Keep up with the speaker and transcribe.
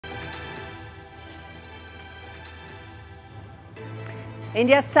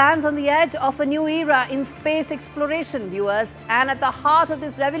India stands on the edge of a new era in space exploration, viewers, and at the heart of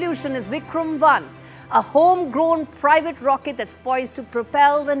this revolution is Vikram-I, a homegrown private rocket that's poised to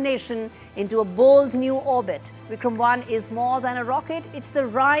propel the nation into a bold new orbit. Vikram-I is more than a rocket, it's the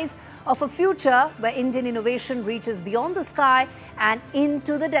rise of a future where Indian innovation reaches beyond the sky and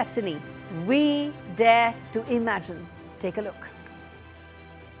into the destiny we dare to imagine. Take a look.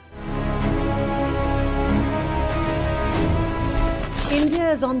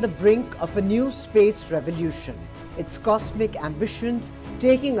 India is on the brink of a new space revolution, its cosmic ambitions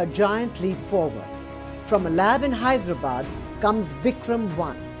taking a giant leap forward. From a lab in Hyderabad comes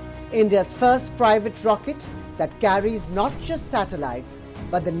Vikram-I, India's first private rocket that carries not just satellites,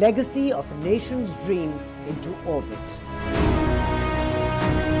 but the legacy of a nation's dream into orbit.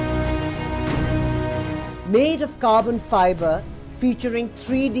 Made of carbon fiber, featuring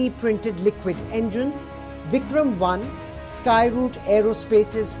 3D printed liquid engines, Vikram-I, Skyroot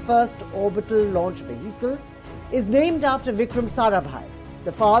Aerospace's first orbital launch vehicle, is named after Vikram Sarabhai,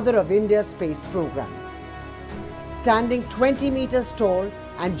 the father of India's space program. Standing 20 meters tall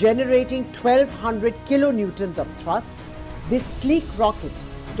and generating 1200 kilonewtons of thrust, this sleek rocket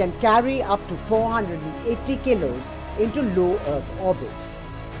can carry up to 480 kilos into low Earth orbit.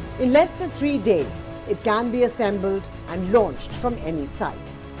 In less than 3 days, it can be assembled and launched from any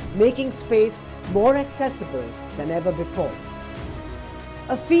site, making space more accessible than ever before.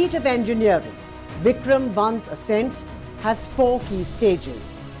 A feat of engineering, Vikram-I's ascent has 4 key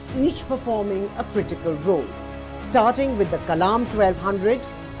stages, each performing a critical role. Starting with the Kalam 1200,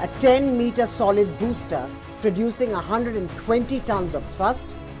 a 10-meter solid booster producing 120 tons of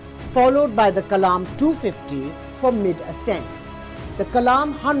thrust, followed by the Kalam 250 for mid-ascent. The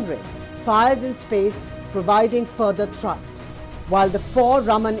Kalam 100 fires in space, providing further thrust, while the 4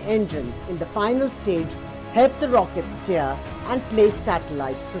 Raman engines in the final stage help the rocket steer and place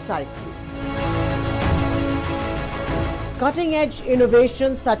satellites precisely. Cutting-edge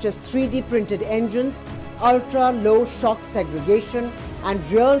innovations such as 3D printed engines, ultra-low shock segregation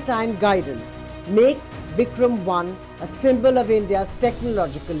and real-time guidance make Vikram-I a symbol of India's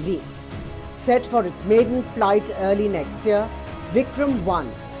technological leap. Set for its maiden flight early next year, Vikram-I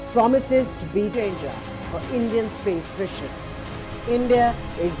promises to be a changer for Indian space missions. India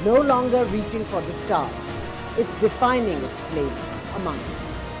is no longer reaching for the stars. It's defining its place among them.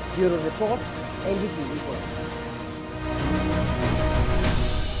 Bureau Report, NDTV World.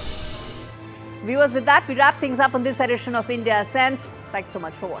 Viewers, with that, we wrap things up on this edition of India Ascends. Thanks so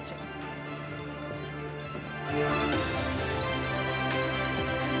much for watching.